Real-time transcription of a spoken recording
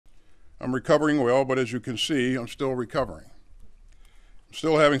I'm recovering well, but as you can see, I'm still recovering. I'm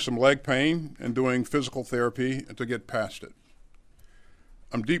still having some leg pain and doing physical therapy to get past it.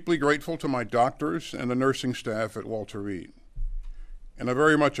 I'm deeply grateful to my doctors and the nursing staff at Walter Reed, and I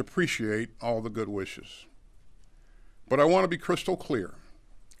very much appreciate all the good wishes. But I want to be crystal clear.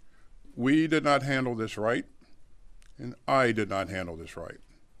 We did not handle this right, and I did not handle this right.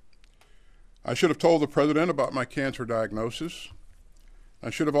 I should have told the president about my cancer diagnosis. I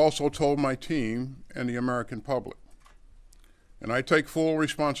should have also told my team and the American public. And I take full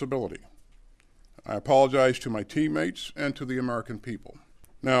responsibility. I apologize to my teammates and to the American people.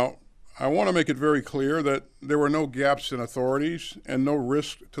 Now, I want to make it very clear that there were no gaps in authorities and no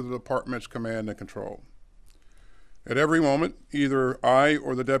risk to the department's command and control. At every moment, either I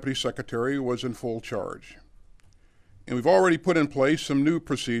or the Deputy Secretary was in full charge. And we've already put in place some new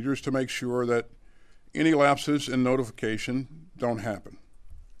procedures to make sure that any lapses in notification don't happen.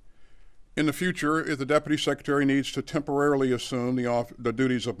 In the future, if the Deputy Secretary needs to temporarily assume the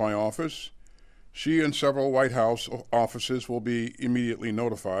duties of my office, she and several White House offices will be immediately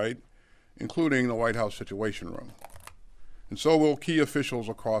notified, including the White House Situation Room. And so will key officials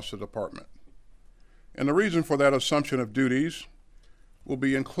across the department. And the reason for that assumption of duties will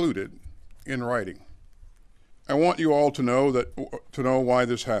be included in writing. I want you all to know why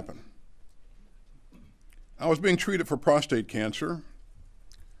this happened. I was being treated for prostate cancer.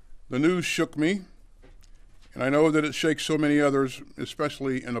 The news shook me, and I know that it shakes so many others,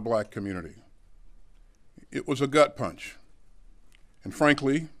 especially in the Black community. It was a gut punch. And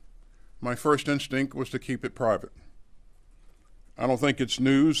frankly, my first instinct was to keep it private. I don't think it's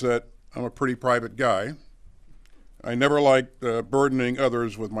news that I'm a pretty private guy. I never liked burdening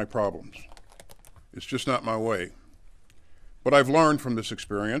others with my problems. It's just not my way. But I've learned from this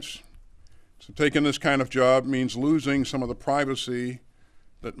experience. So taking this kind of job means losing some of the privacy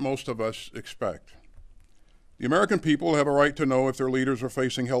that most of us expect. The American people have a right to know if their leaders are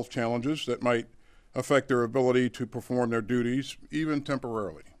facing health challenges that might affect their ability to perform their duties, even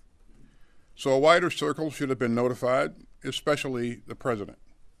temporarily. So a wider circle should have been notified, especially the president.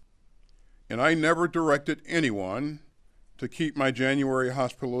 And I never directed anyone to keep my January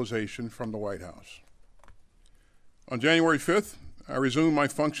hospitalization from the White House. On January 5th, I resumed my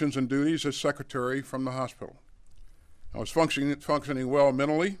functions and duties as secretary from the hospital. I was functioning well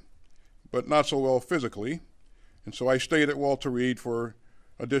mentally, but not so well physically, and so I stayed at Walter Reed for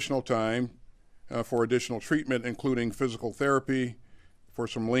additional time, for additional treatment, including physical therapy, for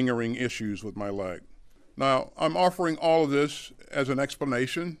some lingering issues with my leg. Now, I'm offering all of this as an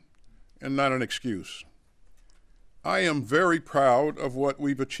explanation and not an excuse. I am very proud of what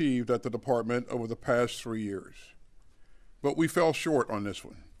we've achieved at the department over the past 3 years, but we fell short on this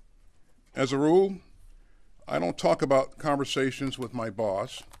one. As a rule, I don't talk about conversations with my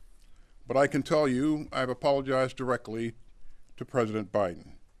boss, but I can tell you I've apologized directly to President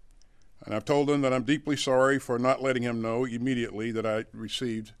Biden. And I've told him that I'm deeply sorry for not letting him know immediately that I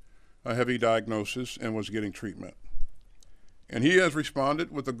received a heavy diagnosis and was getting treatment. And he has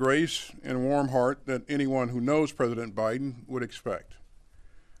responded with the grace and warm heart that anyone who knows President Biden would expect.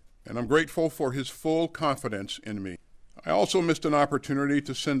 And I'm grateful for his full confidence in me. I also missed an opportunity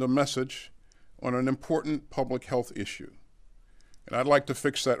to send a message on an important public health issue, and I'd like to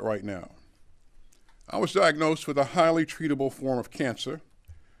fix that right now. I was diagnosed with a highly treatable form of cancer,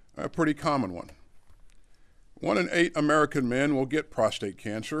 a pretty common one. 1 in 8 American men will get prostate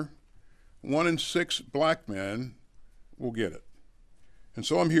cancer. 1 in 6 Black men will get it. And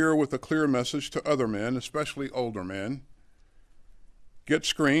so I'm here with a clear message to other men, especially older men. Get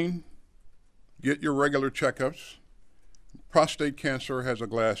screened, get your regular checkups. Prostate cancer has a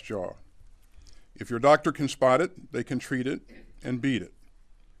glass jaw. If your doctor can spot it, they can treat it and beat it.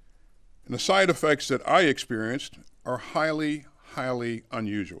 And the side effects that I experienced are highly, highly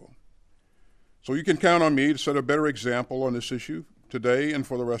unusual. So you can count on me to set a better example on this issue today and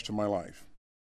for the rest of my life.